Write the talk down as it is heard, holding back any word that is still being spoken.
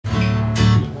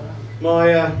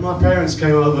My parents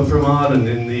came over from Ireland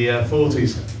in the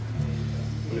 40s.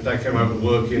 My dad came over to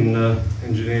work in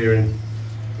engineering.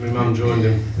 My mum joined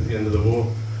him at the end of the war.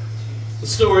 The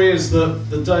story is that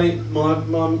the day my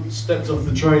mum stepped off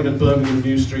the train at Birmingham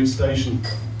New Street Station,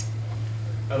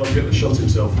 Adolf Hitler shot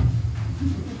himself.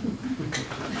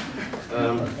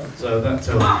 So that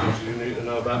tells you what you need to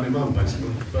know about my mum,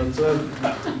 basically. But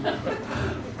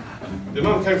the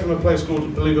mum came from a place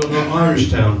called, believe it or not,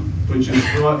 Irish Town, which is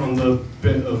right on the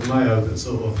bit of Mayo that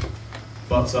sort of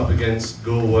butts up against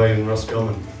Galway and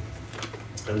Roscommon.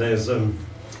 And there's a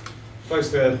place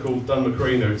there called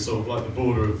Dunmcreena. It's sort of like the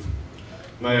border of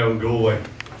Mayo and Galway.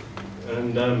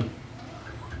 And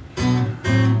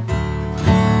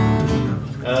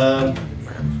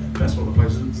that's what the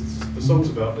place is. The song's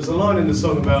about. There's a line in the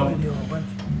song about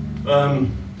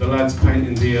the lads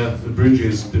painting the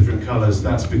bridges different colours.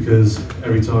 That's because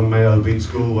every time Mayo beats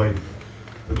Galway,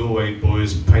 the Galway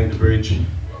boys paint the bridge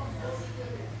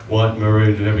white and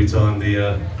maroon, and every time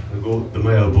the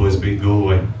Mayo boys beat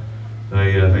Galway,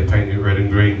 they paint it red and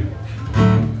green.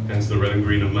 Hence the red and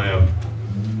green of Mayo,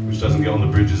 which doesn't get on the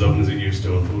bridge as often as it used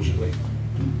to, unfortunately.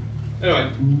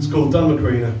 Anyway, it's called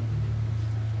Dunmcreena.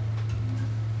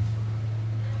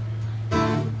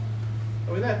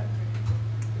 Are we there?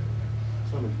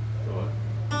 Simon? Alright.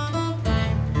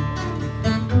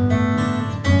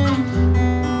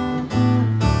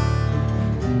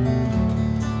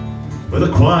 Where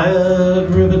the quiet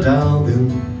river Dalgan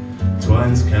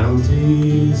twines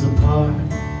counties apart,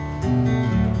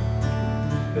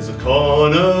 there's a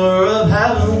corner of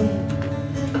heaven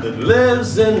that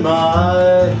lives in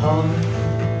my heart,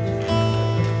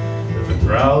 that the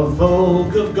proud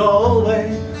folk of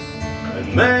Galway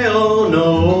and Mayo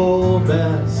know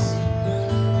best,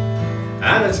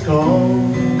 and it's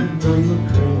called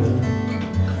Dunmcreena,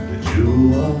 the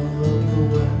jewel of the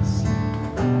west.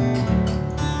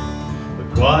 The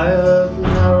quiet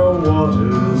narrow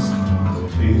waters are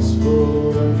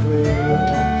peaceful and clear,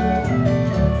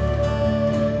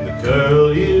 the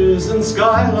curlews and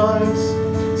skylines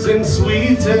sing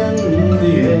sweet in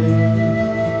the air,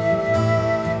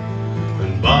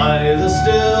 and by the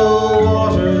still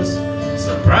waters,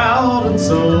 so proud and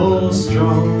so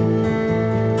strong,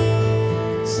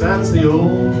 stands the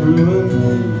old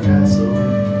ruined castle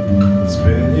that's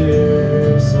been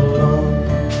here so long.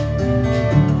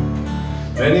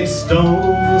 Many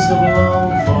stones have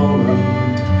long fallen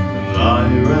and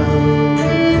lie around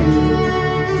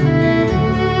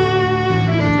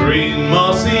the green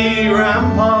mossy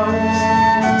ramparts,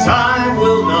 time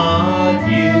will not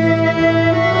yield.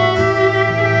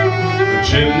 The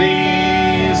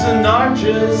chimneys and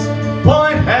arches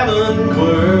point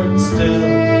heavenward still,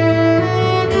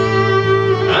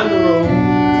 and the road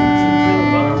to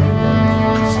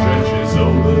Kilmarnock stretches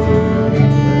over the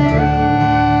hill.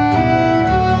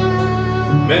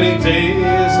 Many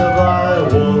days have I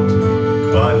walked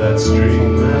by that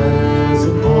stream as a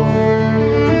boy,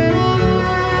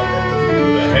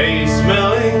 the hay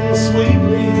smelling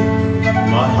sweetly,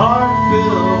 my heart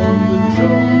filled with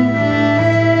joy.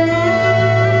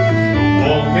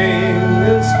 Walking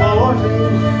and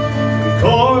sporting and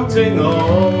courting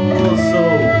also,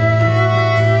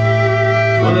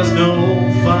 well, there's no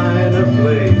finer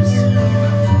place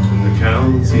in the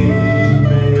county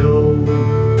Mayo.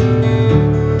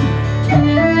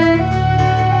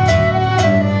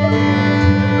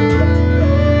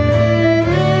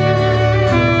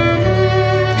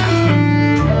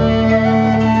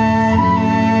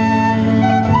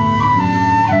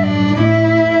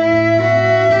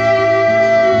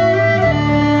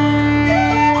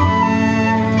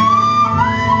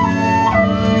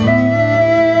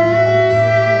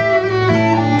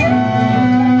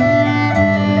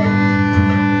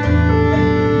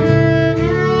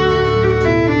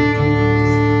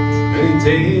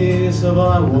 Days have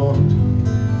I walked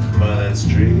by that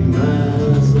stream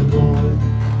as a boy,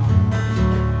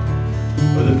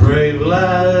 where the brave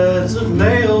lads of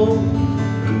Mayo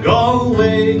and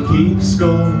Galway keep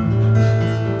score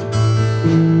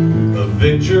of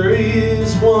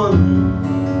victories won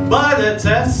by their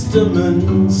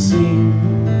testament seen,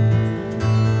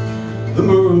 the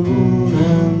maroon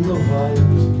and the white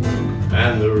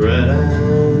and the red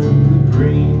and the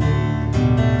green.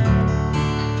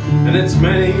 And it's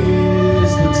many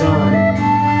is the time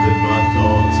that my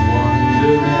thoughts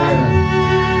wander there,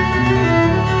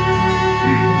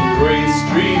 the grey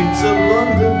streets of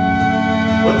London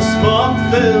where the smog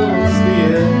fills the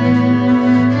air,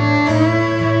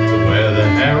 to where the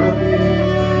heron,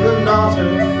 the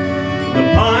otter, the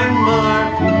pine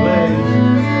mark play,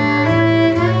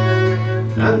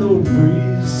 and the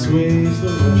breeze sways the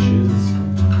rushes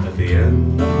at the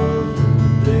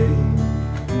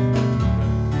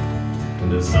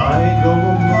as I go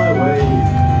on my way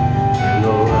in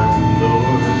the land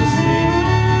over the sea.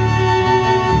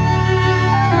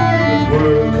 At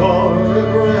work or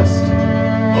at rest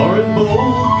or in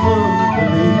bold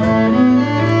company,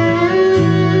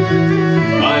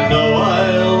 I know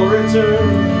I'll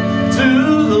return to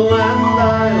the land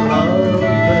I love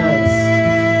best.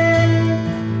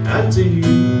 And to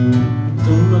you,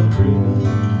 Dunmcreena,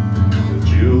 the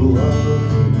jewel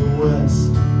of the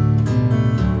West.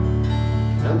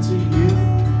 And to you,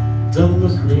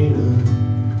 Dunmcreena,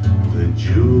 the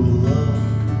jewel of